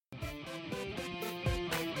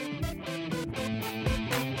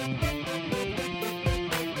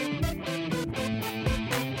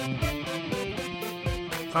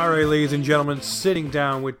All right, ladies and gentlemen, sitting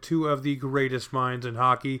down with two of the greatest minds in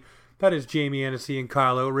hockey. That is Jamie Hennessy and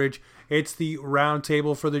Kyle Outridge. It's the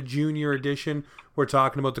roundtable for the junior edition. We're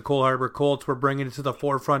talking about the Cole Harbour Colts. We're bringing it to the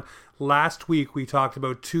forefront. Last week, we talked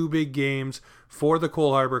about two big games for the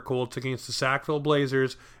Cole Harbour Colts against the Sackville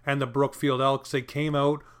Blazers and the Brookfield Elks. They came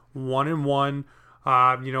out 1-1.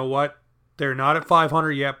 You know what? They're not at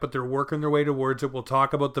 500 yet, but they're working their way towards it. We'll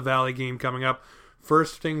talk about the Valley game coming up.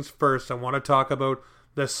 First things first, I want to talk about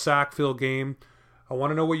the Sackville game. I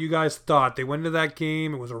want to know what you guys thought. They went into that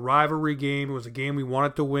game. It was a rivalry game. It was a game we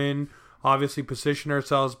wanted to win. Obviously, position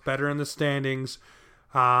ourselves better in the standings.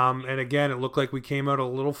 And again, it looked like we came out a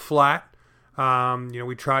little flat.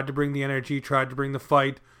 We tried to bring the energy, tried to bring the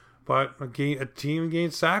fight. But a team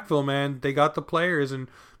against Sackville, man, they got the players. And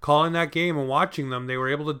calling that game and watching them, they were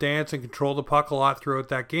able to dance and control the puck a lot throughout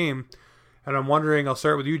that game. And I'm wondering, I'll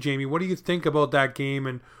start with you, Jamie. What do you think about that game,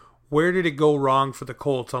 and where did it go wrong for the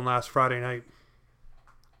Colts on last Friday night?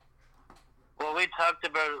 Well, we talked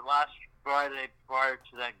about it last Friday prior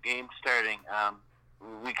to that game starting.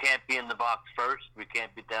 We can't be in the box first. We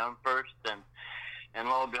can't be down first. And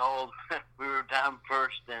lo and behold, we were down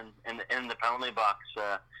first in the penalty box,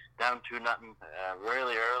 down 2-0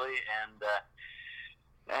 really early. And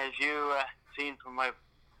as you seen from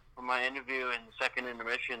my interview in the second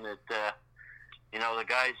intermission, that the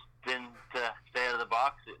guys didn't stay out of the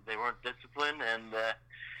box. They weren't disciplined, and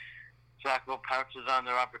Sackville pounces on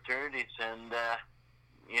their opportunities, and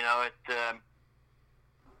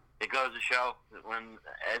it goes to show that when,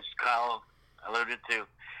 as Kyle alluded to,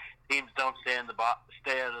 teams don't stay out of the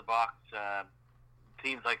box.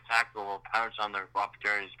 Teams like Sackville will pounce on their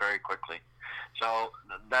opportunities very quickly. So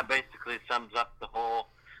that basically sums up the whole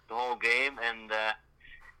game. And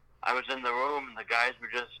I was in the room, and the guys were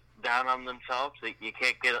just down on themselves. You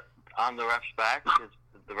can't get on the refs' back because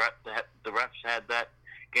the refs had that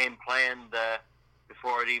game planned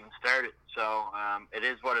before it even started. So it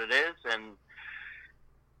is what it is, and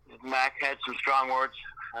Mac had some strong words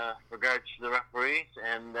regards to the referees,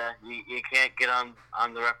 and you can't get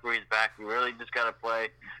on the referees' back. You really just got to play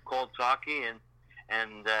Colts hockey,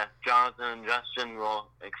 and Jonathan and Justin will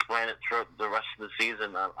explain it throughout the rest of the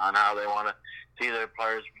season on how they want to see their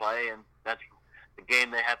players play, and that's the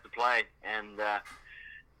game they have to play. And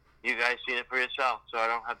you guys seen it for yourself, so I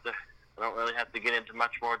don't really have to get into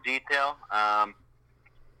much more detail.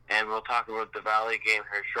 And we'll talk about the Valley game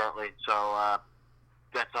here shortly. So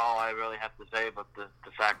that's all I really have to say about the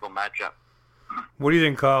Sackville matchup. What do you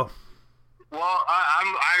think, Kyle? Well,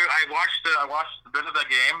 I watched a bit of that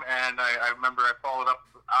game, and I remember I followed up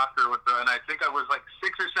after and I think I was like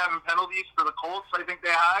 6 or 7 penalties for the Colts. I think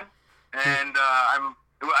they had, and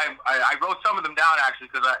I wrote some of them down actually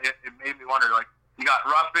because it made me wonder. Like, you got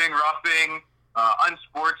roughing,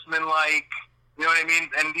 unsportsmanlike. You know what I mean?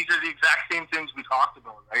 And these are the exact same things we talked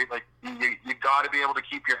about, right? Like, you got to be able to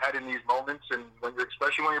keep your head in these moments, and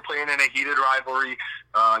especially when you're playing in a heated rivalry,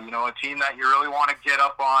 a team that you really want to get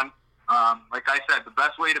up on. Like I said, the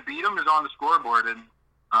best way to beat them is on the scoreboard, and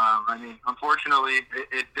unfortunately,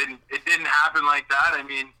 it didn't happen like that. I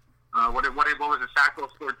mean, what was it? Sackville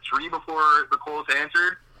scored 3 before the Colts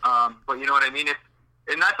answered, but you know what I mean?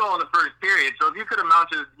 And that's all in the first period. So if you could have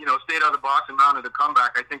mounted, stayed out of the box and mounted a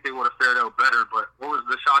comeback, I think they would have fared out better. But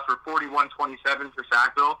the shots were 41-27 for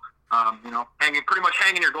Sackville. Pretty much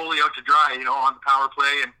hanging your goalie out to dry, on the power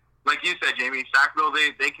play. And like you said, Jamie, Sackville,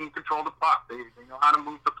 they can control the puck. They know how to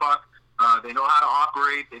move the puck. They know how to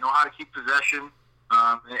operate. They know how to keep possession.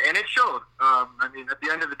 And it showed. At the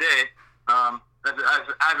end of the day, as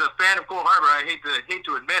a fan of Cole Harbour, I hate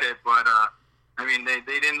to admit it, but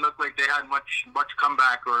they didn't look like they had much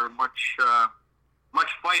comeback or much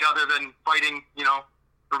fight other than fighting,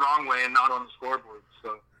 the wrong way and not on the scoreboard.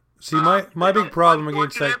 So, see, my big problem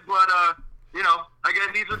against that. But again,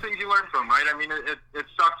 these are things you learn from, right? It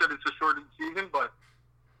sucks that it's a shortened season, but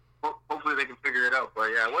hopefully they can figure it out. But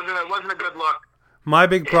yeah, it wasn't a good look. My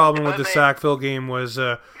big problem with the Sackville game was,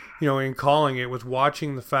 in calling it, was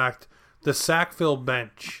watching the fact the Sackville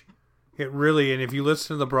bench. It really, and if you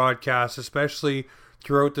listen to the broadcast, especially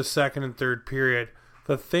throughout the second and third period,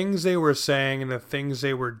 the things they were saying and the things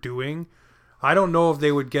they were doing, I don't know if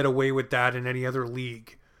they would get away with that in any other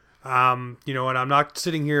league. And I'm not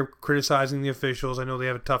sitting here criticizing the officials. I know they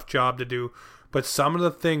have a tough job to do, but some of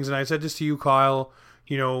the things, and I said this to you, Kyle,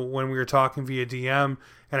 when we were talking via DM,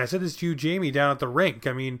 and I said this to you, Jamie, down at the rink.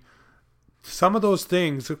 Some of those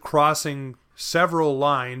things are crossing several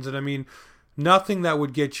lines, and nothing that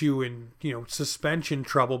would get you in, suspension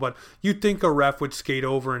trouble, but you'd think a ref would skate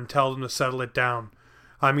over and tell them to settle it down.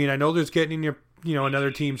 I know there's getting in your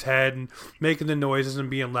another team's head and making the noises and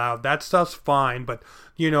being loud. That stuff's fine, but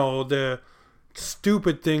the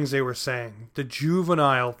stupid things they were saying, the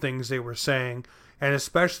juvenile things they were saying, and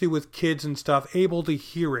especially with kids and stuff able to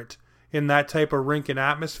hear it in that type of rink and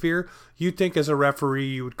atmosphere, you'd think as a referee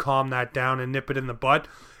you would calm that down and nip it in the butt.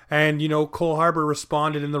 And, Cole Harbour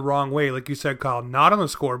responded in the wrong way, like you said, Kyle, not on the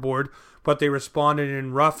scoreboard, but they responded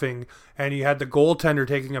in roughing, and you had the goaltender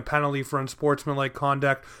taking a penalty for unsportsmanlike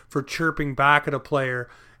conduct for chirping back at a player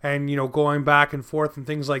and, going back and forth and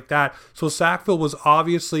things like that. So Sackville was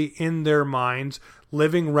obviously in their minds,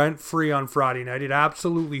 living rent-free on Friday night. It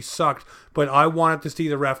absolutely sucked, but I wanted to see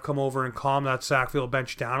the ref come over and calm that Sackville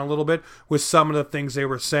bench down a little bit with some of the things they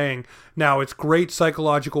were saying. Now, it's great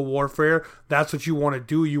psychological warfare. That's what you want to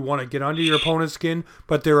do. You want to get under your opponent's skin,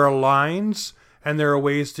 but there are lines and there are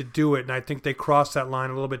ways to do it, and I think they crossed that line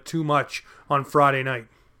a little bit too much on Friday night.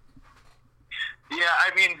 Yeah, I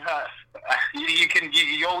mean,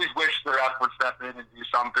 you always wish the ref would step in and do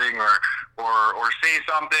something or say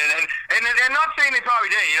something, and not saying they probably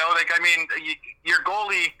did. Your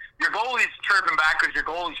goalie's chirping back because your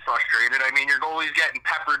goalie's frustrated. I mean, your goalie's getting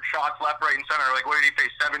peppered shots left, right, and center. Like, what did he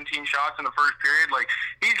face? 17 shots in the first period. Like,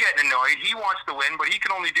 he's getting annoyed. He wants to win, but he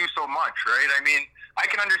can only do so much, right? I mean, I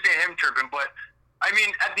can understand him chirping, but I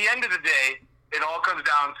mean, at the end of the day, it all comes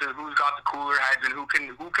down to who's got the cooler heads and who can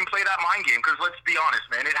play that mind game. Because let's be honest,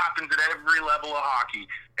 man, it happens at every level of hockey,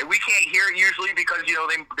 and we can't hear it usually because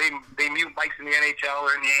they mute mics in the NHL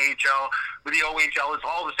or in the AHL. With the OHL, it's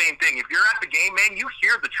all the same thing. If you're at the game, man, you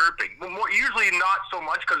hear the chirping. Usually not so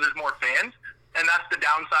much because there's more fans, and that's the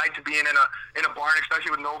downside to being in a barn,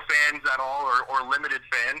 especially with no fans at all or limited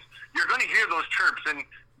fans. You're going to hear those chirps, and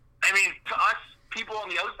I mean, to us, people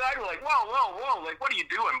on the outside were like, whoa, like, what are you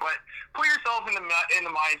doing? But put yourself in the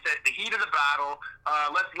mindset, the heat of the battle.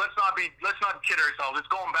 Let's not kid ourselves.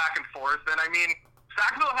 It's going back and forth, and I mean,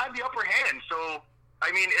 Sackville had the upper hand. So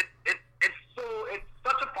I mean, it's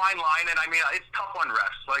such a fine line, and I mean, it's tough on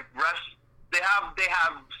refs. Like, refs, they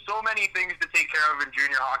have so many things to take care of in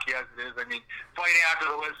junior hockey as it is. I mean, fighting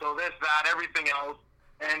after the whistle, this, that, everything else,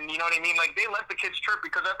 and you know what I mean. Like, they let the kids chirp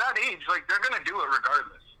because at that age, like, they're gonna do it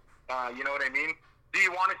regardless. You know what I mean? Do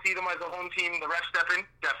you want to see them as a home team, the ref step in?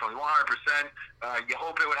 Definitely, 100%. You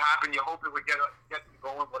hope it would happen. You hope it would get them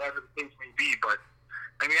going, whatever the case may be. But,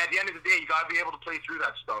 I mean, at the end of the day, you got to be able to play through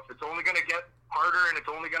that stuff. It's only going to get harder, and it's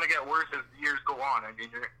only going to get worse as the years go on. I mean,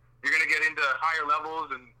 you're going to get into higher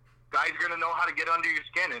levels, and guys are going to know how to get under your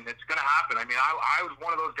skin, and it's going to happen. I mean, I was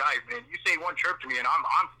one of those guys, man. You say one chirp to me, and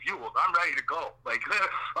I'm fueled. I'm ready to go. Like,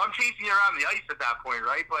 I'm chasing you around the ice at that point,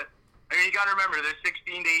 right? But, I mean, you got to remember, there's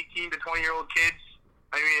 16 to 18 to 20-year-old kids.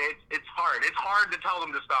 I mean, it's hard. It's hard to tell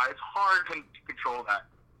them to stop. It's hard to control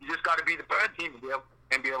that. You just got to be the best team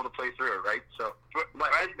and be able to play through it, right? So,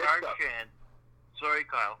 Brad Marchand. Sorry,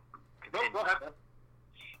 Kyle. No, go ahead.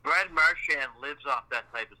 Brad Marchand lives off that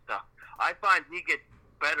type of stuff. I find he gets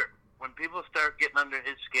better when people start getting under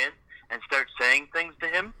his skin and start saying things to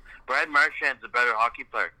him. Brad Marchand's a better hockey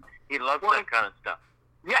player. He loves that kind of stuff.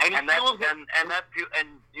 Yeah, and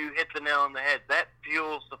you hit the nail on the head. That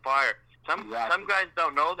fuels the fire. Some guys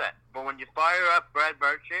don't know that, but when you fire up Brad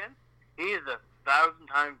Marchand, he is 1,000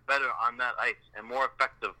 times better on that ice and more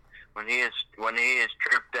effective when he is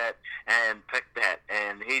tripped at and picked at,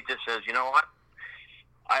 and he just says, you know what,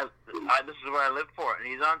 this is what I live for, and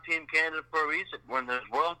he's on Team Canada for a reason. When there's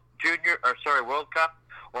World Cup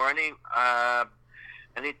or any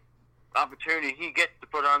opportunity he gets to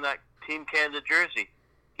put on that Team Canada jersey,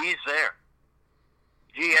 he's there.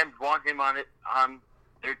 GMs want him on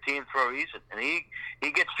their team for a reason, and he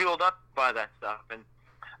gets fueled up by that stuff. And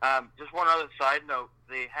just one other side note: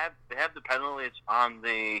 they have the penalties on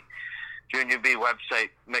the Junior B website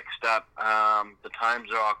mixed up. The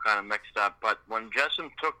times are all kind of mixed up. But when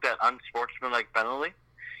Jessup took that unsportsmanlike penalty,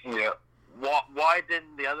 yeah, why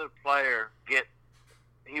didn't the other player get?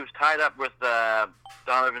 He was tied up with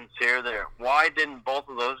Donovan Sear there. Why didn't both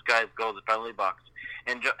of those guys go to the penalty box?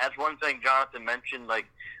 And that's one thing Jonathan mentioned. Like,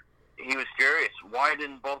 he was furious. Why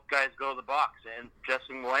didn't both guys go to the box? And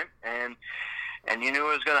Jessup went, and you knew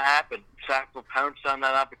it was going to happen. Sackville pounced on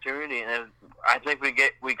that opportunity, and I think we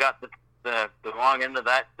got the wrong end of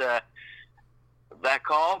that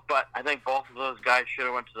call. But I think both of those guys should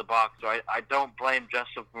have went to the box. So I don't blame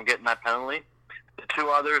Jessup for getting that penalty. The two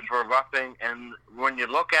others were roughing, and when you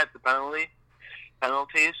look at the penalties,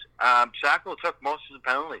 Sackville took most of the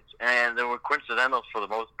penalties, and they were coincidentals for the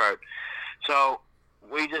most part. So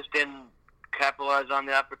we just didn't capitalize on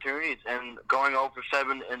the opportunities, and going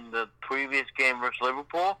 0-7 in the previous game versus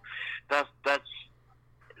Liverpool, that's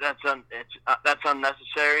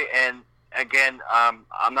unnecessary. And again,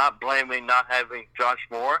 I'm not blaming not having Josh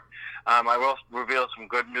Moore. I will reveal some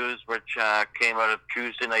good news which came out of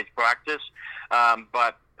Tuesday night's practice.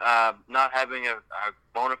 But not having a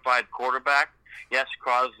bona fide quarterback. Yes,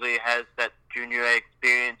 Crosley has that junior A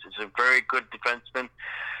experience. He's a very good defenseman.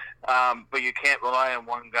 But you can't rely on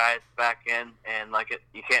one guy at the back end, and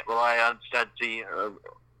you can't rely on Stubbsy,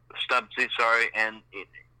 and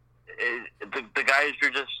the guys are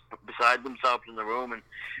just beside themselves in the room, and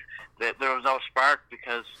there was no spark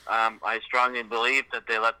because I strongly believe that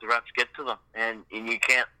they let the refs get to them, and you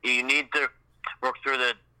need to work through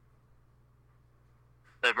the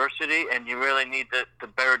diversity, and you really need to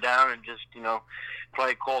bear down and just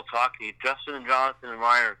play Colts hockey. Justin and Jonathan and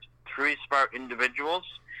Ryan are 3 smart individuals,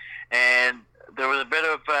 and there was a bit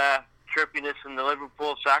of trippiness in the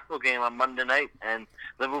Liverpool-Sackville game on Monday night, and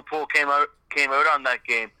Liverpool came out on that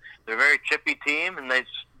game. They're a very chippy team, and they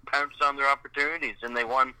pounced on their opportunities, and they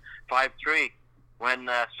won 5-3 when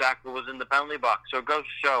Sackville was in the penalty box. So it goes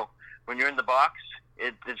to show, when you're in the box,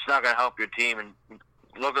 it's not going to help your team. And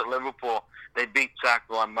look at Liverpool. They beat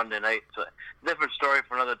Sackville on Monday night. It's a different story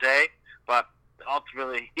for another day, but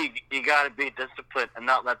ultimately you got to be disciplined and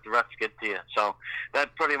not let the refs get to you. So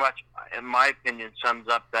that pretty much, in my opinion, sums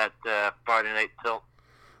up that Friday night tilt.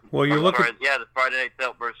 Well, the Friday night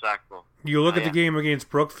tilt versus Sackville. You look at the game against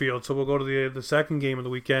Brookfield, so we'll go to the second game of the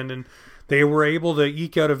weekend, and they were able to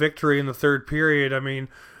eke out a victory in the third period. I mean,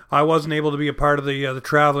 I wasn't able to be a part of the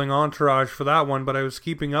traveling entourage for that one, but I was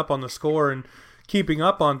keeping up on the score and keeping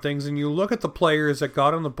up on things. And you look at the players that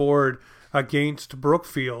got on the board against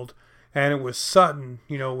Brookfield, and it was Sutton,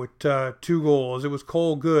 with 2 goals. It was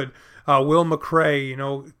Cole Good, Will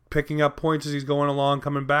McRae, picking up points as he's going along,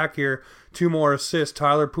 coming back here, 2 more assists.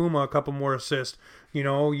 Tyler Puma, a couple more assists.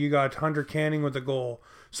 You got Hunter Canning with a goal.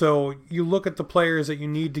 So you look at the players that you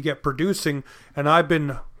need to get producing, and I've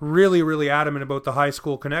been really, really adamant about the high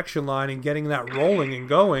school connection line and getting that rolling and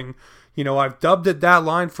going. I've dubbed it that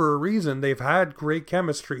line for a reason. They've had great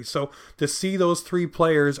chemistry. So to see those 3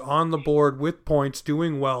 players on the board with points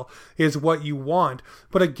doing well is what you want.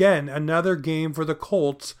 But again, another game for the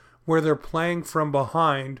Colts where they're playing from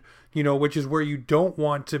behind, which is where you don't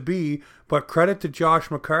want to be. But credit to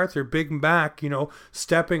Josh MacArthur, Big Mac,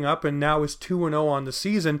 stepping up and now is 2-0 on the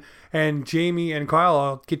season. And Jamie and Kyle,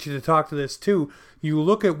 I'll get you to talk to this too. You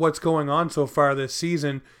look at what's going on so far this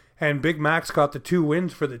season, and Big Mac's got the 2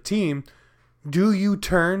 wins for the team. Do you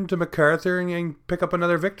turn to MacArthur and pick up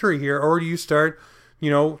another victory here? Or do you start,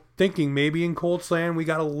 thinking maybe in Coltsland we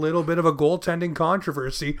got a little bit of a goaltending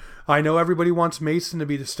controversy? I know everybody wants Mason to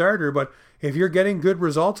be the starter, but if you're getting good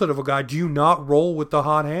results out of a guy, do you not roll with the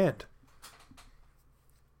hot hand?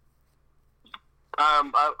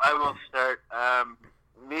 I will start.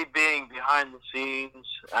 Me being behind the scenes,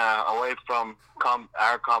 away from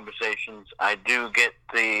our conversations, I do get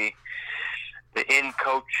the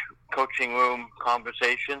coaching room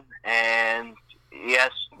conversation. And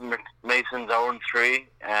yes, Mason's 0-3,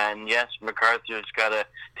 and yes, MacArthur's got a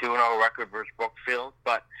 2-0 record versus Brookfield,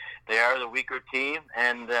 but they are the weaker team,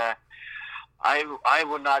 and I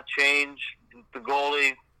would not change the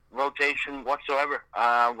goalie rotation whatsoever.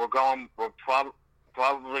 We're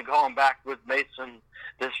probably going back with Mason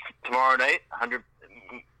tomorrow night.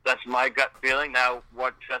 That's my gut feeling. Now,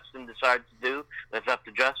 what Justin decides to do, that's up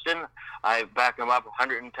to Justin. I back him up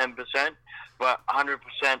 110%, but 100%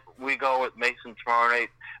 we go with Mason tomorrow night.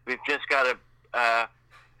 We've just got to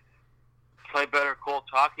play better Colts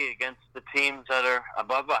hockey against the teams that are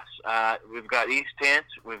above us. We've got East Hants,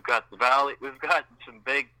 we've got the Valley, we've got some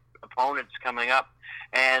big opponents coming up,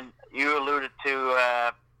 and you alluded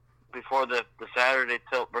to before the Saturday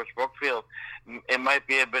tilt versus Brookfield, it might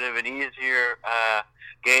be a bit of an easier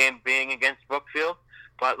game being against Brookfield,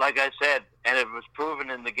 but like I said, and it was proven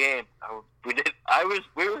in the game, I was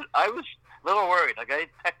a little worried. Like I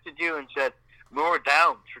texted you and said we're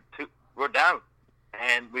down,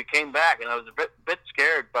 and we came back, and I was a bit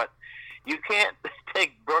scared, but you can't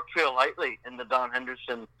take Brookfield lightly in the Don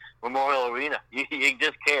Henderson Memorial Arena. You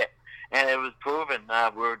just can't. And it was proven.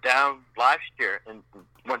 We were down last year and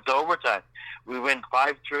went to overtime. We win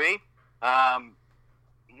 5-3.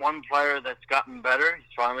 One player that's gotten better,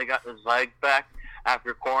 he's finally got his legs back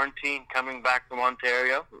after quarantine, coming back from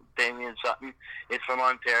Ontario. Damian Sutton is from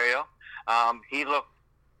Ontario. He looked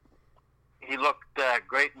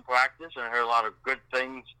great in practice, and I heard a lot of good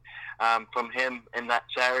things from him in that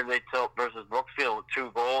Saturday tilt versus Brookfield with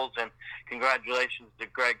 2 goals. And congratulations to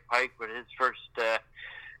Greg Pike with his first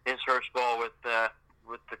goal with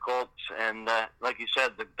the Colts. And like you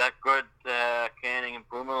said, that good Canning and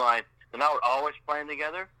Puma line, they're not always playing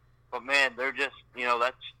together, but man, they're just,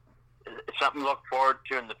 something to look forward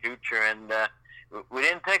to in the future. And we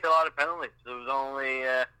didn't take a lot of penalties. There was only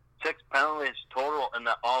 6 penalties total in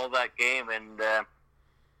all of that game, and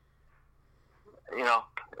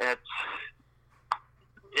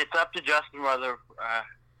it's up to Justin whether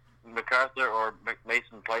MacArthur or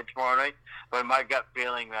Mason play tomorrow night. But my gut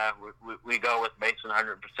feeling, we go with Mason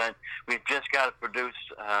 100%. We've just got to produce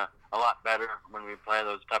a lot better when we play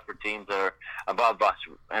those tougher teams that are above us.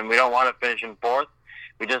 And we don't want to finish in 4th.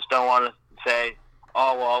 We just don't want to say,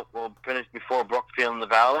 oh, well, we'll finish before Brookfield in the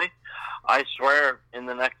Valley. I swear in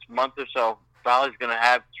the next month or so, Valley's going to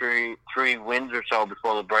have three wins or so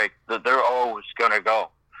before the break. They're always going to go.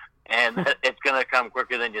 And it's going to come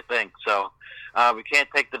quicker than you think. So we can't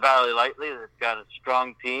take the Valley lightly. They've got a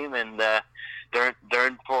strong team, and their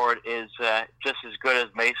forward is just as good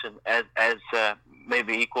as Mason, as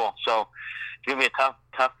maybe equal. So it's going to be a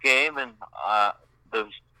tough game, and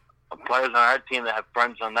there's players on our team that have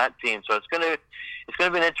friends on that team. So it's going to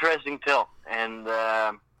be an interesting tilt. And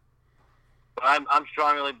but I'm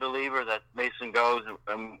strongly a believer that Mason goes,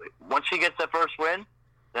 and once he gets that first win,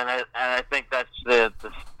 then I think that's the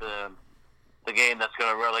game that's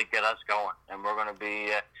going to really get us going, and we're going to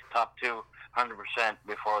be top 2 100%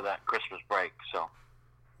 before that Christmas break. So,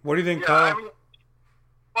 what do you think, Kyle? Kyle?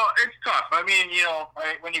 Well, it's tough. I mean,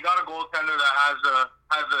 when you got a goaltender that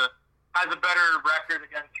has a better record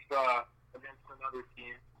against another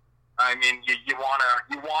team, I mean, you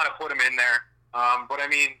wanna put him in there. But I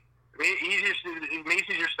mean,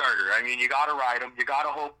 Mason's your starter. I mean, you got to ride him. You got to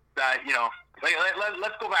hope that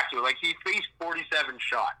let's go back to it. Like, he faced 47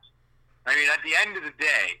 shots. I mean, at the end of the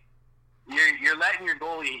day, you're letting your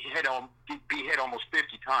goalie be hit almost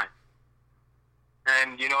 50 times.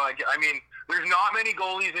 And, I mean, there's not many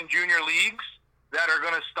goalies in junior leagues that are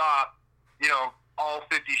going to stop, all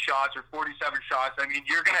 50 shots or 47 shots. I mean,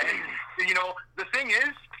 you're going to, the thing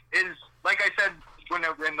is like I said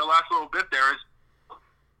in the last little bit there, is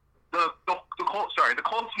the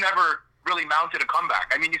Colts never really mounted a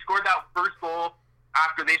comeback. I mean, you scored that first goal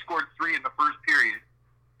after they scored 3 in the first period,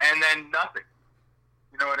 and then nothing.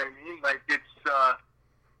 You know what I mean? Like,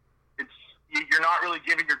 you're not really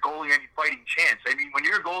giving your goalie any fighting chance. I mean, when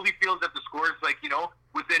your goalie feels that the score is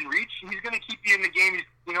within reach, he's going to keep you in the game.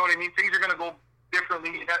 You know what I mean? Things are going to go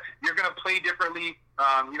differently. You're going to play differently.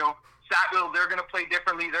 Sackville, they're going to play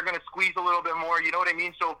differently. They're going to squeeze a little bit more. You know what I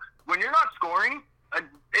mean? So when you're not scoring,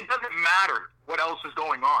 it doesn't matter what else is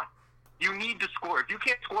going on. You need to score. If you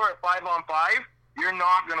can't score at 5-on-5, you're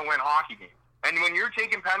not going to win hockey games. And when you're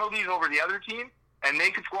taking penalties over the other team, and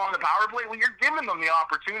they could score on the power play, well, you're giving them the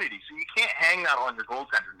opportunity. So you can't hang that on your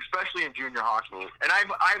goaltender, especially in junior hockey. And I've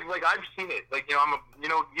seen it. Like, you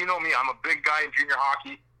know me, I'm a big guy in junior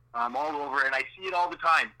hockey. I'm all over, and I see it all the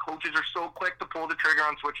time. Coaches are so quick to pull the trigger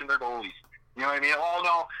on switching their goalies. You know what I mean? Oh,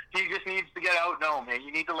 no, he just needs to get out. No, man,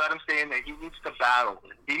 you need to let him stay in there. He needs to battle.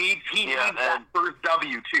 He needs that first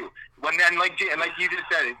W, too. Like you just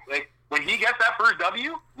said, when he gets that first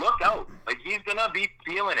W, look out. Like, he's going to be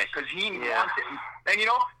feeling it because he wants it. And,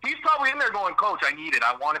 he's probably in there going, Coach, I need it.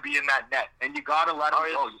 I want to be in that net. And you got to let him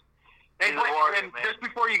go. And just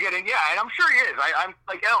before you get in, and I'm sure he is. I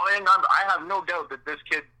have no doubt that this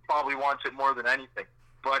kid probably wants it more than anything.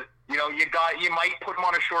 But, you might put him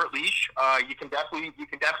on a short leash. You can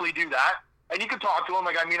definitely do that. And you can talk to him.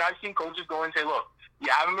 Like, I mean, I've seen coaches go and say, look, you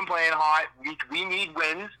haven't been playing hot. We need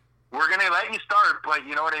wins. We're going to let you start, but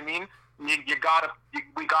you know what I mean? We gotta,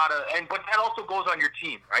 but that also goes on your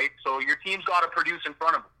team, right? So your team's got to produce in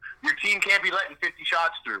front of them. Your team can't be letting 50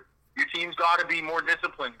 shots through. Your team's got to be more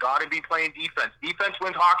disciplined, got to be playing defense. Defense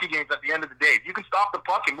wins hockey games at the end of the day. If you can stop the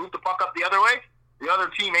puck and move the puck up the other way, the other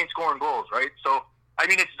team ain't scoring goals, right? So, I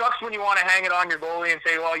mean, it sucks when you want to hang it on your goalie and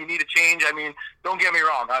say, well, you need a change. I mean, don't get me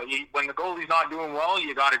wrong. When the goalie's not doing well,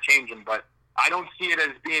 you got to change him. But I don't see it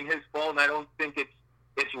as being his fault, and I don't think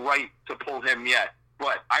it's right to pull him yet.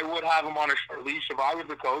 But I would have him on a short leash if I was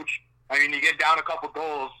the coach. I mean, you get down a couple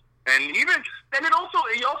goals, and you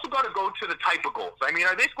also got to go to the type of goals. I mean,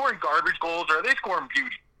 are they scoring garbage goals or are they scoring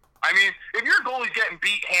beauty? I mean, if your goalie's getting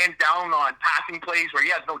beat hands down on passing plays where he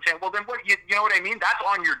has no chance, well, then what? You know what I mean? That's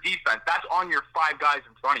on your defense. That's on your 5 guys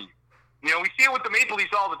in front of you. We see it with the Maple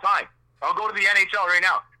Leafs all the time. I'll go to the NHL right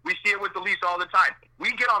now. We see it with the Leafs all the time.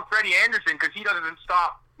 We get on Freddie Anderson because he doesn't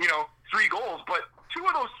stop, 3 goals, but 2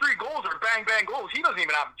 of those 3 goals are bang goals. He doesn't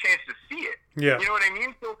even have a chance to see it. Yeah. You know what I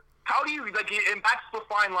mean? So how do you and that's the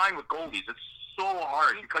fine line with goalies. It's so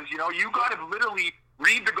hard because you got to literally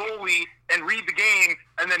read the goalie and read the game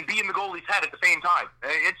and then be in the goalie's head at the same time.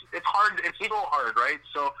 It's hard. It's so hard, right?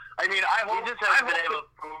 So I mean, I hope he just hasn't been able to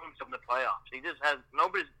prove himself in the playoffs. He just has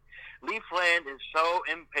nobody's. Leafland is so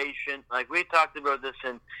impatient. Like, we talked about this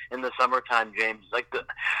in the summertime, James. Like,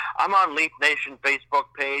 I'm on Leaf Nation Facebook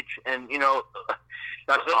page, and, you know...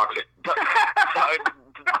 That's toxic.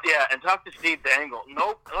 Yeah, and talk to Steve Dangle.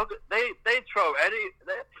 Nope. Look, they throw Eddie...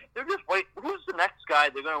 They're just wait. Who's the next guy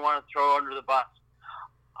they're going to want to throw under the bus?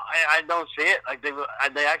 I don't see it. Like,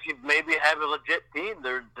 they actually maybe have a legit team.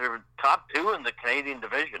 They're top 2 in the Canadian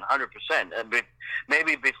division, 100%. And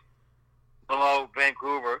maybe below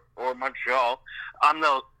Vancouver or Montreal.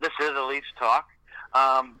 This is a Leafs talk,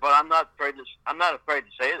 but I'm not afraid to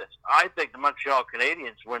say this. I think the Montreal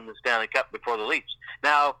Canadiens win the Stanley Cup before the Leafs.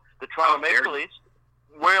 Now, the Toronto Maple Leafs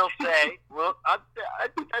will say, well,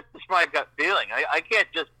 that's just my gut feeling. I can't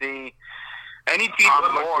just be any team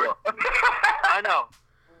but more. I know,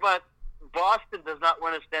 but Boston does not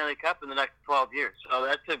win a Stanley Cup in the next 12 years,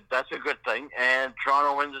 so that's a good thing. And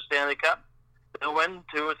Toronto wins the Stanley Cup. They'll win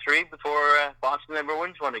 2 or 3 before Boston ever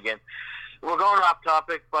wins one again. We're going off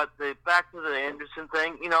topic, but back to the Anderson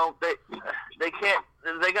thing. You know, they can't.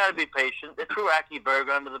 They got to be patient. They threw Aki Berg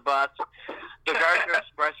under the bus. The Gardner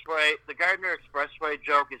Expressway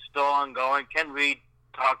joke is still ongoing. Ken Reed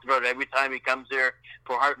talked about it every time he comes here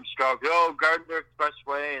for Heart and Stroke. Oh, Gardner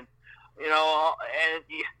Expressway, and you know,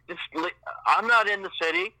 I'm not in the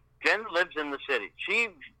city. Jen lives in the city. She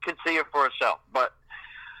can see it for herself, but.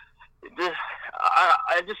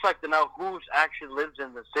 I just like to know who actually lives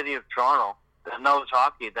in the city of Toronto that knows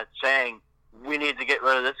hockey that's saying we need to get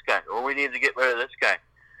rid of this guy or we need to get rid of this guy.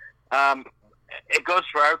 It goes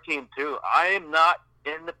for our team too. I am not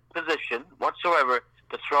in the position whatsoever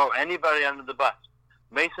to throw anybody under the bus.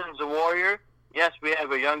 Mason's a Warrior. Yes, we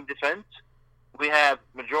have a young defense. We have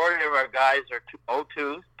majority of our guys are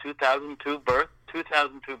 2002 births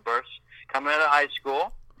coming out of high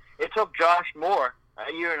school. It took Josh Moore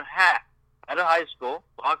a year and a half out of high school,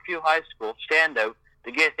 Lockview High School, standout,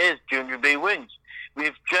 to get his Junior B wings.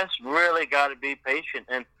 We've just really got to be patient.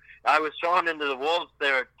 And I was thrown into the wolves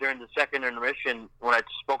there during the second intermission when I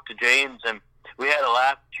spoke to James, and we had a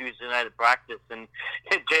laugh Tuesday night at practice. And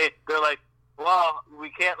they're like, well, we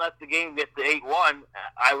can't let the game get to 8-1.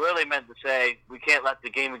 I really meant to say we can't let the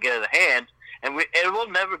game get out of hand. And it will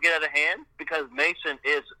never get out of hand because Mason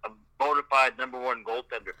is a bona fide number 1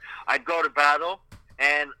 goaltender. I'd go to battle.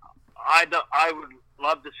 And I would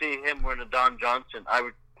love to see him win a Don Johnson. I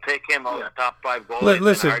would pick him on the top 5 goalies.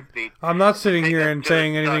 Listen, I'm not sitting here and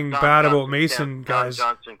saying anything bad about Mason, guys.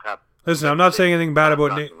 Listen, I'm not saying anything bad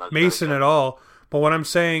about Mason at all. But what I'm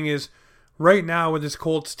saying is, right now with this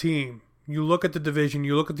Colts team, you look at the division,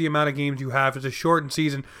 you look at the amount of games you have. It's a shortened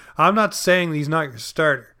season. I'm not saying he's not your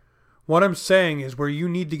starter. What I'm saying is where you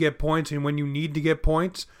need to get points, and when you need to get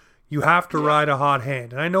points, you have to ride a hot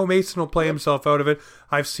hand. And I know Mason will play himself out of it.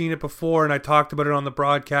 I've seen it before, and I talked about it on the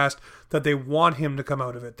broadcast, that they want him to come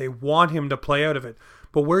out of it. They want him to play out of it.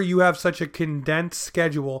 But where you have such a condensed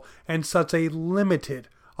schedule and such a limited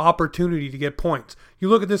opportunity to get points. You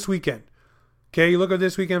look at this weekend. Okay, you look at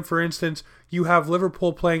this weekend, for instance, you have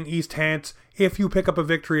Liverpool playing East Hants. If you pick up a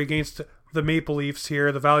victory against the Maple Leafs here,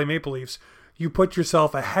 the Valley Maple Leafs, you put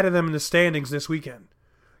yourself ahead of them in the standings this weekend.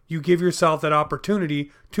 You give yourself that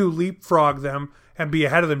opportunity to leapfrog them and be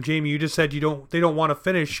ahead of them. Jamie, you just said they don't want to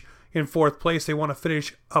finish in 4th place. They want to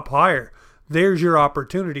finish up higher. There's your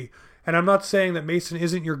opportunity. And I'm not saying that Mason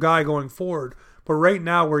isn't your guy going forward, but right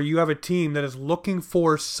now where you have a team that is looking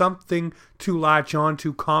for something to latch on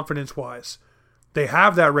to confidence-wise, they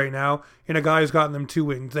have that right now in a guy who's gotten them 2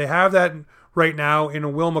 wings. They have that right now in a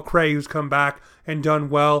Will McRae who's come back and done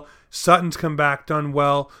well. Sutton's come back, done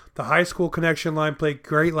well. The high school connection line played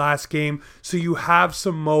great last game, so you have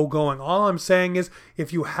some mo going. All I'm saying is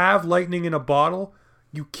if you have lightning in a bottle,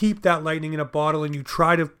 you keep that lightning in a bottle and you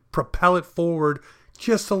try to propel it forward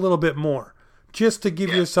just a little bit more, just to give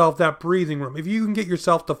yourself that breathing room. If you can get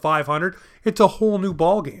yourself to 500, it's a whole new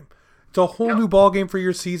ball game. It's a whole new ball game for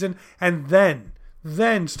your season, and then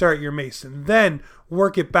start your Mason. Then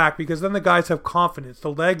work it back, because then the guys have confidence.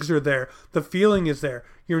 The legs are there. The feeling is there.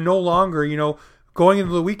 You're no longer, going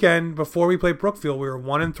into the weekend before we played Brookfield, we were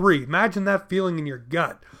 1-3. Imagine that feeling in your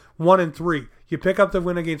gut. 1-3. You pick up the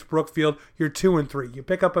win against Brookfield, you're 2-3. You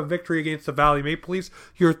pick up a victory against the Valley Maple Leafs,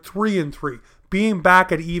 you're 3-3. Being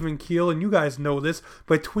back at even keel, and you guys know this,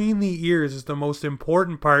 between the ears is the most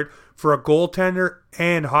important part for a goaltender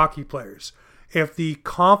and hockey players. If the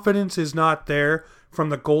confidence is not there from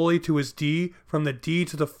the goalie to his D, from the D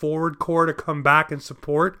to the forward core to come back and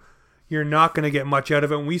support, you're not going to get much out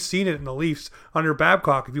of it. And we've seen it in the Leafs under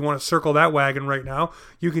Babcock. If you want to circle that wagon right now,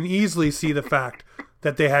 you can easily see the fact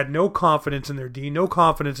that they had no confidence in their D, no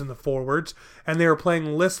confidence in the forwards, and they were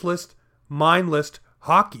playing listless, mindless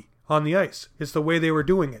hockey on the ice. It's the way they were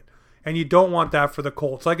doing it. And you don't want that for the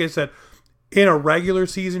Colts. Like I said, in a regular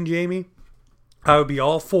season, Jamie, I would be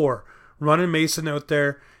all for running Mason out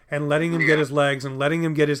there and letting him get his legs and letting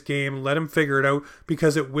him get his game and let him figure it out,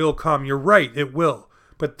 because it will come. You're right, it will.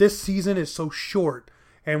 But this season is so short,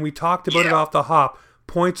 and we talked about it off the hop.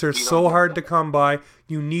 Points are so hard to come by.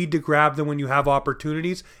 You need to grab them when you have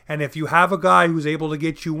opportunities. And if you have a guy who's able to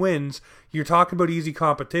get you wins, you're talking about easy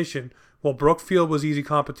competition. Well, Brookfield was easy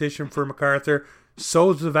competition for MacArthur.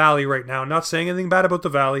 So's the Valley right now. Not saying anything bad about the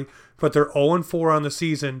Valley, but they're 0-4 on the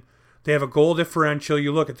season. They have a goal differential.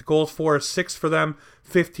 You look at the goals for, 6 for them,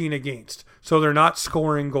 15 against. So they're not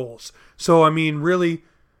scoring goals. So, I mean, really,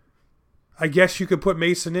 I guess you could put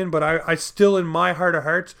Mason in, but I still, in my heart of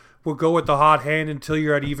hearts, will go with the hot hand until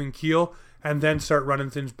you're at even keel and then start running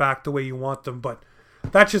things back the way you want them. But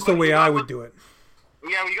that's just the way I would do it.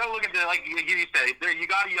 Yeah, well, you got to look at like you said, you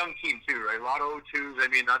got a young team too, right? A lot of O2s. I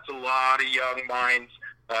mean, that's a lot of young minds.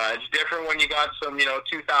 It's different when you got some,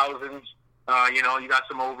 2000s. You got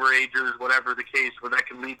some overagers, whatever the case, where that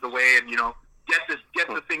can lead the way and get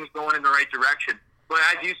the things going in the right direction. But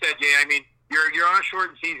as you said, Jay, I mean, you're on a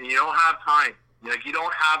shortened season. You don't have time. Like, you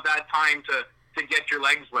don't have that time to get your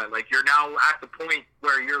legs wet. Like, you're now at the point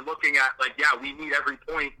where you're looking at, like, yeah, we need every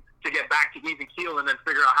point to get back to even keel and then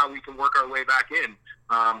figure out how we can work our way back in.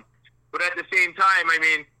 But at the same time, I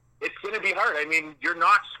mean, it's going to be hard. I mean, you're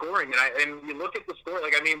not scoring. And you look at the score,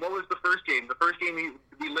 like, I mean, what was the first game? The first game,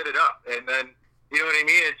 we lit it up. And then, you know what I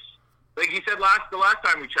mean? It's, like you said the last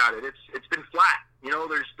time we chatted, it's been flat.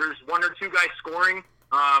 There's one or two guys scoring,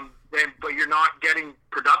 but you're not getting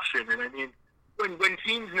production. And I mean, when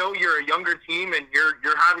teams know you're a younger team and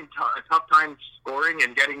you're having a tough time scoring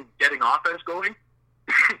and getting offense going,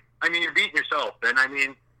 I mean, you're beating yourself. And I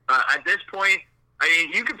mean, at this point, I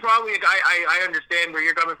mean, you could probably. I understand where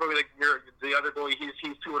you're coming from. Like, the other goalie, he's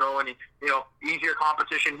 2-0, and easier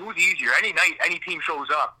competition. Who's easier? Any night, any team shows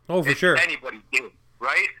up. Oh, for sure. Anybody's game,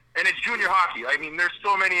 right? And it's junior hockey. I mean, there's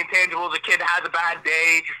so many intangibles. A kid has a bad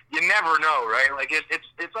day. You never know, right? Like,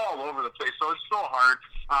 it's all over the place. So it's so hard.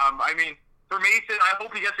 I mean, for Mason, I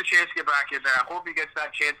hope he gets a chance to get back in there. I hope he gets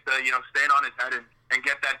that chance to stand on his head and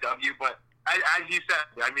get that W. But as you said,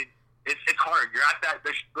 I mean, it's hard. You're at that.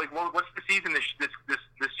 Like, what's the season this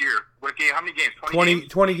year? What game? How many games? 20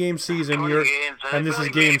 game season. 20 games, and this is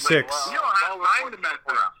game 6. You don't have time to mess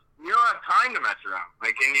around. You don't have time to mess around.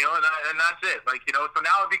 Like, and that's it. Like, so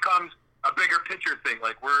now it becomes a bigger picture thing.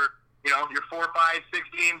 Like, you're 4, 5, 6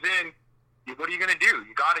 games in. What are you going to do?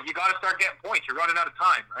 You got to start getting points. You're running out of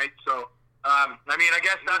time, right? So. I mean, I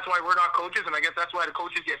guess that's why we're not coaches, and I guess that's why the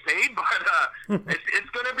coaches get paid. But it's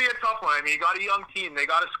going to be a tough one. I mean, you got a young team; they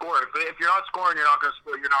got to score. If you're not scoring, you're not going to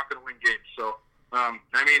score. You're not going to win games. So, I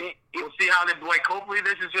mean, we'll see how they like. Hopefully,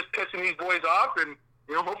 this is just pissing these boys off, and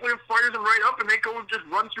hopefully, it fires them right up, and they go just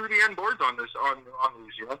run through the end boards on these, on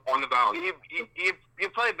the Valley. You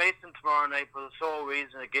play Mason tomorrow night for the sole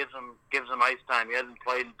reason it gives him ice time. He hasn't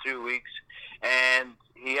played in 2 weeks, and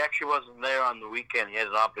he actually wasn't there on the weekend. He had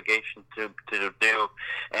an obligation to do,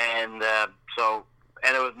 and it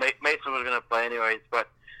was Mason was going to play anyways. But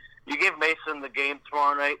you give Mason the game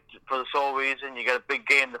tomorrow night for the sole reason you got a big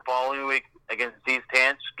game the following week against East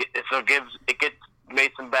Hants, so it gets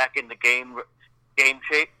Mason back into game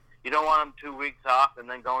shape. You don't want him 2 weeks off and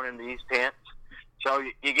then going into East Hants. So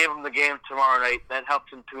you give him the game tomorrow night. That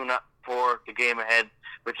helps him tune up for the game ahead,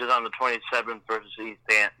 which is on the 27th versus East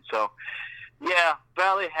Hants. So. Yeah,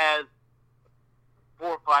 Valley has 4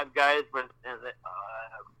 or 5 guys with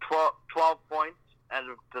 12 points out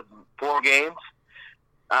of the 4 games,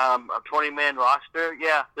 a 20-man roster.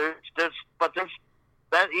 Yeah, there's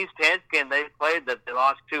that East Hants game they played that they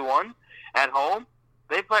lost 2-1 at home.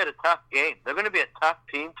 They played a tough game. They're going to be a tough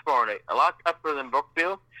team tomorrow night, a lot tougher than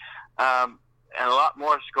Brookfield, and a lot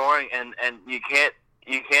more scoring. And you can't.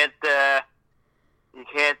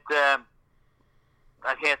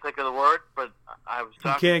 I can't think of the word, but I was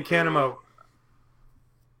talking. You can't count them out.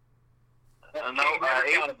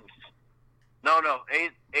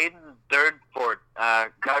 Aiden Thirdford,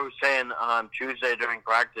 guy was saying on Tuesday during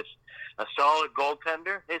practice, a solid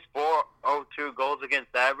goaltender. His 4.02 goals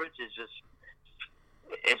against average is just.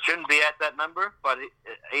 It shouldn't be at that number, but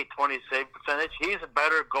 820 save percentage. He's a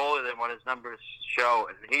better goalie than what his numbers show,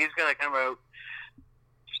 and he's going to come out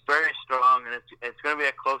very strong, and it's going to be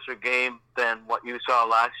a closer game than what you saw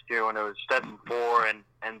last year when it was 7-4.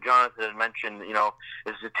 And Jonathan had mentioned,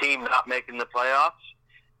 is the team not making the playoffs?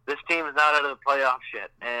 This team is not out of the playoffs yet,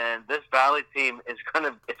 and this Valley team it's going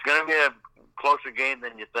to be a closer game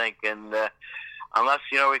than you think. And unless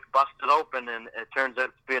we can bust it open and it turns out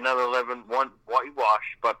to be another 11-1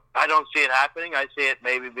 whitewash, but I don't see it happening. I see it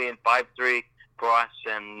maybe being 5-3, for us,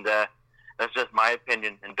 and that's just my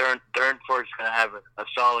opinion. And Durnford's going to have a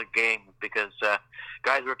solid game because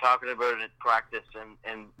guys were talking about it in practice,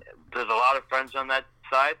 and there's a lot of friends on that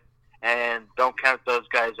side, and don't count those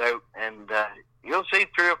guys out. And you'll see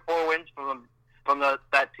 3 or 4 wins from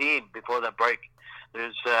that team before that break.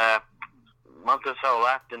 There's a month or so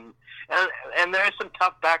left, and there's some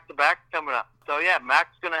tough back-to-back coming up. So yeah,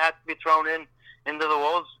 Mac's going to have to be thrown into the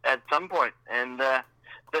wolves at some point, and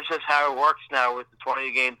this is how it works now with the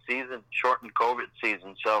 20-game season, shortened COVID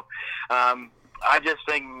season. So I just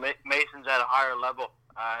think Mason's at a higher level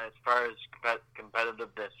as far as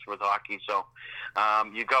competitiveness with hockey. So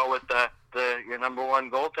you go with your number one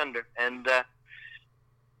goaltender, and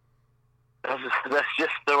that's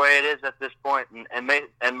just the way it is at this point.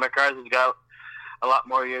 And MacArthur's got a lot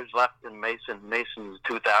more years left than Mason. Mason's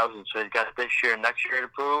 2000, so he's got this year and next year to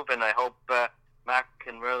prove, and I hope Mac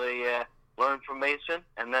can really learn from Mason,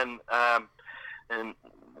 and then in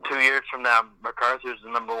 2 years from now, MacArthur's the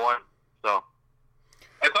number one. So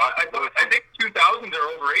I think 2000s are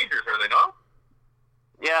overagers, are they not?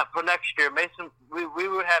 Yeah, for next year, Mason. We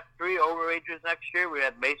would have 3 overagers next year. We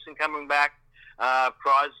had Mason coming back.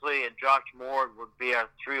 Crosley and Josh Moore would be our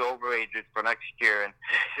 3 overagers for next year,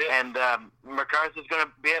 and MacArthur's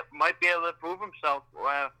might be able to prove himself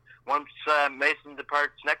once Mason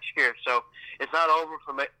departs next year. So it's not over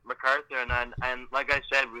for MacArthur, and like I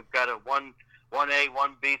said, we've got a 1A,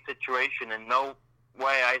 1B situation, and no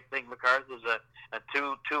way I think MacArthur's a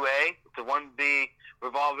 2A. It's a 1B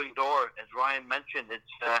revolving door, as Ryan mentioned.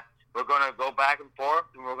 It's we're going to go back and forth,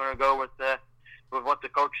 and we're going to go with what the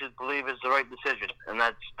coaches believe is the right decision, and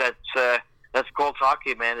that's Colts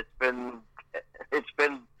hockey, man. It's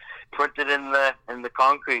been printed in the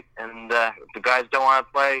concrete, and if the guys don't want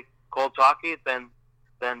to play Colts hockey, then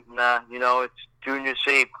it's junior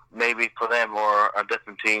C maybe for them or a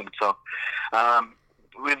different team. So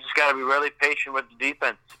we've just got to be really patient with the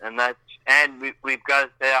defense, and we've got to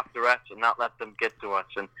stay off the refs and not let them get to us,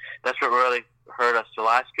 and that's what really hurt us the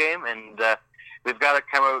last game. And we've got to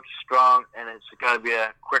come out strong, and it's got to be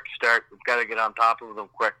a quick start. We've got to get on top of them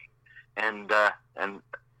quick and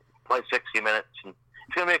play 60 minutes. And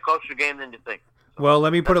it's going to be a closer game than you think. So well,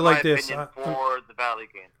 let me put it like this. For the Valley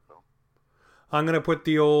game. So. I'm going to put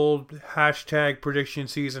the old hashtag prediction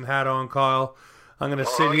season hat on, Kyle. I'm going to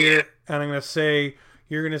sit here, and I'm going to say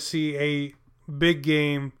you're going to see a big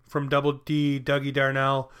game from Double D, Dougie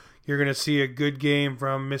Darnell. You're going to see a good game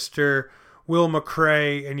from Mr. Will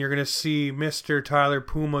McRae, and you're going to see Mr. Tyler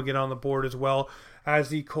Puma get on the board as well, as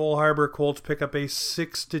the Cole Harbour Colts pick up a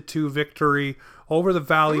 6-2 victory over the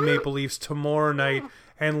Valley Maple Leafs tomorrow night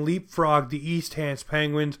and leapfrog the East Hants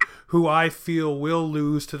Penguins, who I feel will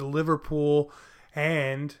lose to the Liverpool,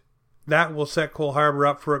 and that will set Cole Harbour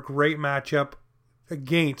up for a great matchup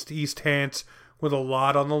against East Hants with a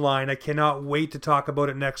lot on the line. I cannot wait to talk about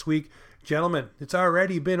it next week. Gentlemen, it's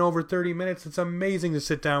already been over 30 minutes. It's amazing to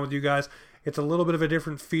sit down with you guys. It's a little bit of a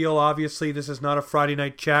different feel. Obviously, this is not a Friday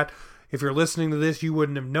night chat. If you're listening to this, you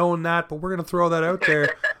wouldn't have known that, but we're going to throw that out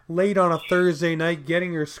there late on a Thursday night,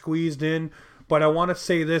 getting her squeezed in. But I want to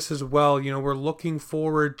say this as well. We're looking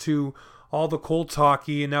forward to all the Colts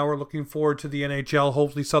hockey, and now we're looking forward to the NHL.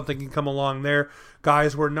 Hopefully something can come along there.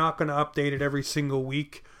 Guys, we're not going to update it every single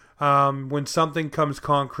week. When something comes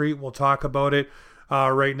concrete, we'll talk about it.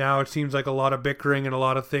 Right now, it seems like a lot of bickering and a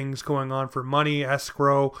lot of things going on for money,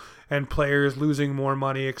 escrow, and players losing more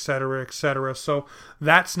money, etc., etc. So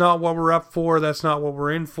that's not what we're up for. That's not what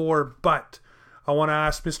we're in for. But I want to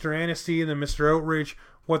ask Mr. Annecy and then Mr. Outridge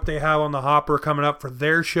what they have on the hopper coming up for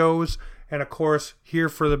their shows. And, of course, here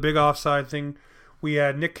for the big offside thing, we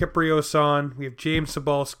had Nick Kiprios on. We have James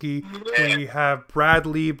Cebulski. We have Brad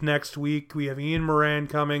Lieb next week. We have Ian Moran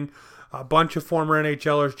coming. A bunch of former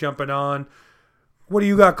NHLers jumping on. What do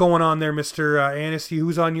you got going on there, Mr. Annecy?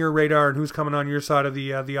 Who's on your radar and who's coming on your side of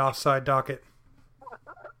the offside docket?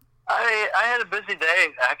 I had a busy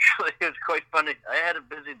day, actually. It was quite funny. I had a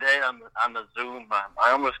busy day on the Zoom.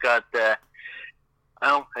 I almost got...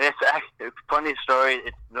 it's actually a funny story.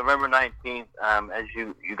 It's November 19th. As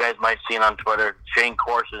you guys might have seen on Twitter, Shane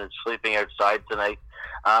Corson is sleeping outside tonight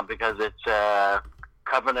because it's...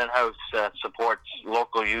 Covenant House supports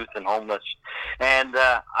local youth and homeless. And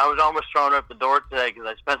I was almost thrown out the door today because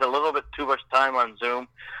I spent a little bit too much time on Zoom,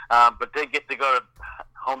 but did get to go to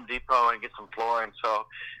Home Depot and get some flooring. So,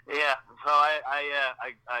 yeah, so I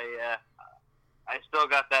still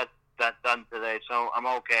got that done today, so I'm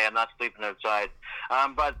okay. I'm not sleeping outside.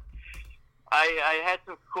 But I had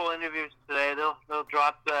some cool interviews today. They'll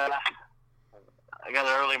drop, I got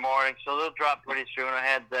an early morning, so they'll drop pretty soon. I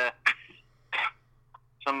had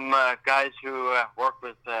guys who work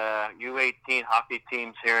with U18 hockey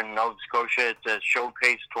teams here in Nova Scotia. It's a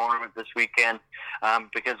showcase tournament this weekend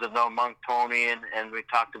because of no Monk Tony, and we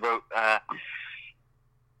talked about that.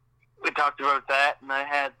 And I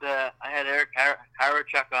had Eric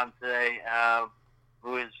Harachuk on today,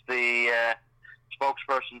 who is the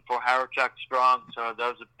spokesperson for Harachuk Strong. So that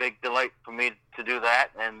was a big delight for me to do that,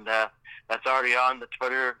 and that's already on the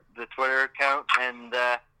Twitter account, and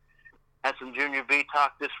had some Junior B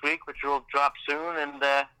talk this week, which will drop soon, and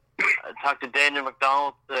I talked to Daniel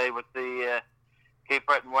McDonald today with the Cape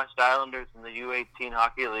Breton West Islanders in the U18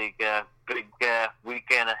 Hockey League. Big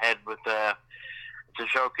weekend ahead with it's a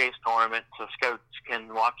showcase tournament, so scouts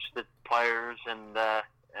can watch the players, and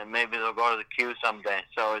maybe they'll go to the queue someday.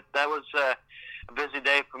 So that was a busy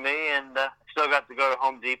day for me, and still got to go to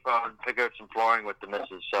Home Depot and pick out some flooring with the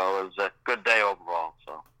missus. So it was a good day overall.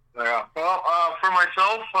 So. Yeah. Well, for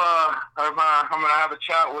myself, I'm gonna have a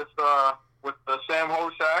chat with Sam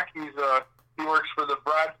Hosak. He works for the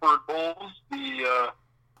Bradford Bulls, the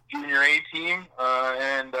Junior A team,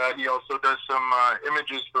 and he also does some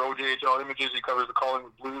images for OJHL Images. He covers the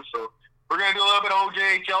Collingwood Blues. So we're gonna do a little bit of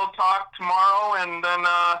OJHL talk tomorrow, and then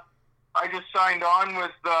I just signed on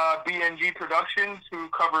with BNG Productions, who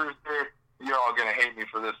covers their. You're all gonna hate me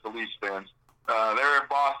for this, the Leafs fans. They're a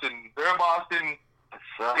Boston.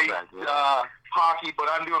 Hockey, but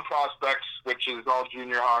I'm doing prospects, which is all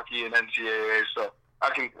junior hockey and NCAA, so I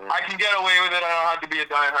can get away with it. I don't have to be a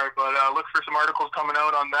diehard, but look for some articles coming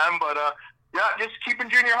out on them. But yeah, just keeping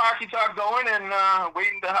junior hockey talk going, and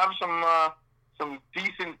waiting to have some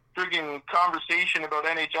decent friggin' conversation about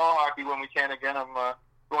NHL hockey when we can again. I'm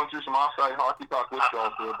going through some offside hockey talk with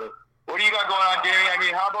y'all for a bit. What do you got going on, Gary? I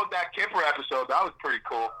mean, how about that Kipper episode? That was pretty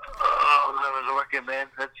cool. Oh, that was wicked, man.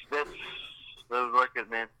 That was wicked,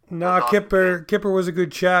 man. No, awesome. Kipper was a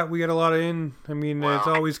good chat. We got a lot in. I mean, It's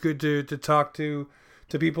always good to talk to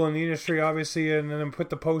people in the industry, obviously, and then put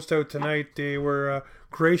the post out tonight. They were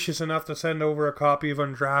gracious enough to send over a copy of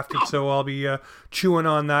Undrafted, so I'll be chewing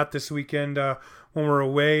on that this weekend when we're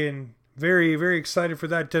away, and very, very excited for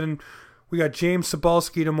that. Then we got James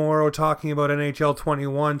Cybulski tomorrow talking about NHL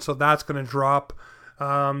 21, so that's going to drop.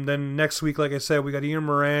 Then next week, like I said, we got Ian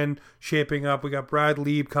Moran shaping up. We got Brad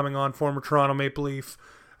Lieb coming on, former Toronto Maple Leaf.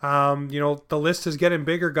 The list is getting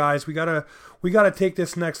bigger, guys. We gotta take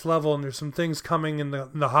this next level, and there's some things coming in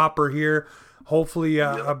the hopper here. Hopefully,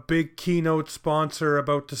 a big keynote sponsor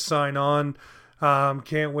about to sign on.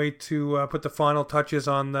 Can't wait to put the final touches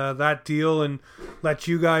on that deal and let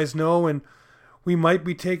you guys know. And we might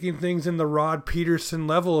be taking things in the Rod Peterson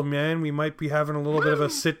level, man. We might be having a little bit of a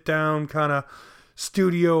sit down kind of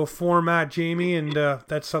studio format, Jamie, and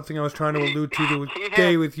that's something I was trying to allude to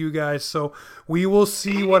today with you guys. So we will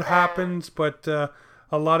see what happens, but a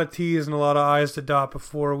lot of T's and a lot of I's to dot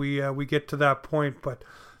before we get to that point. But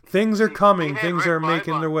things are coming. Things are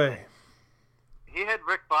making their way. He had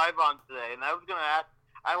Rick Five on today, and I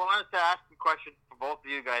wanted to ask a question for both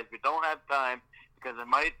of you guys. We don't have time because it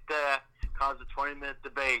might cause a 20-minute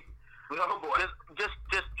debate. Oh boy. Just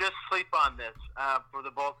sleep on this for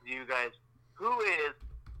the both of you guys. Who is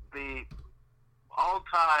the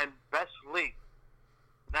all-time best Leaf?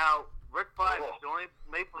 Now, Rick Five is the only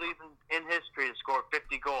Maple Leaf in history to score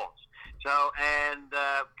 50 goals. So, and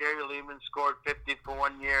Gary Lehman scored 50 for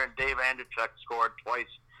 1 year, and Dave Andrechuk scored twice,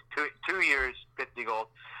 two years, 50 goals.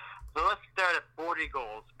 So let's start at 40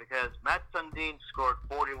 goals, because Matt Sundin scored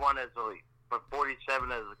 41 as a Leaf, but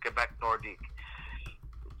 47 as a Quebec Nordique.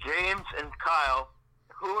 James and Kyle,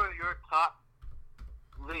 who are your top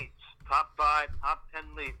Leafs? Top 5, top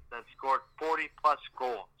 10 Leafs that scored 40-plus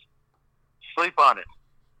goals. Sleep on it,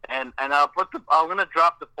 and I'm going to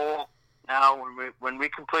drop the poll now. When we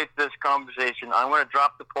complete this conversation, I'm going to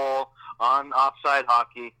drop the poll on Offside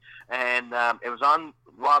Hockey, and it was on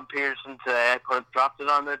Rod Peterson today. I dropped it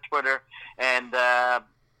on their Twitter, and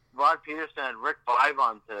Rod Peterson had Rick Five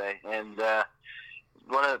on today, and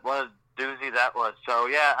what a doozy that was. So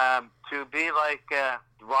yeah, to be like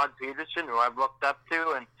Rod Peterson, who I've looked up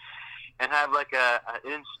to, and have like a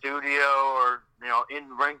in studio or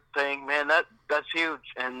in ring thing, man, that's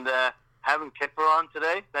huge. And having Kipper on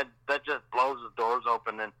today, that just blows the doors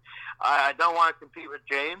open. And I don't want to compete with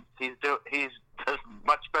James. He does a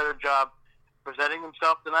much better job presenting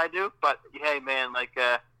himself than I do. But hey, man, like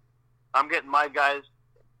I'm getting my guys,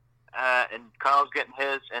 and Carl's getting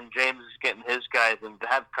his, and James is getting his guys. And to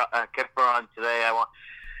have Kipper on today,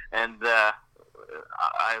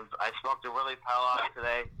 I spoke to Willie Pallock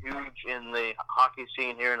today, huge in the hockey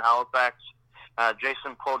scene here in Halifax.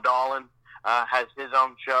 Jason Podolin has his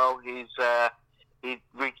own show. He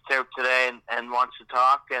reached out today and wants to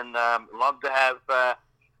talk, and love to have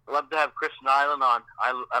love to have Chris Nyland on.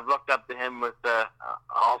 I've looked up to him with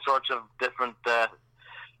all sorts of different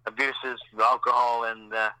abuses, alcohol,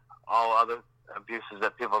 and all other abuses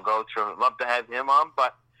that people go through. I'd love to have him on,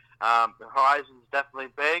 but the horizon's definitely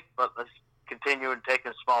big, but let's continue and take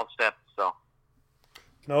small steps. So.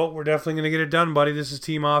 No, we're definitely going to get it done, buddy. This is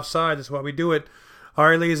Team Offside. That's why we do it. All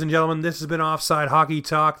right, ladies and gentlemen, this has been Offside Hockey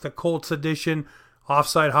Talk, the Colts edition.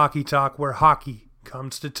 Offside Hockey Talk, where hockey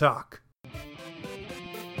comes to talk.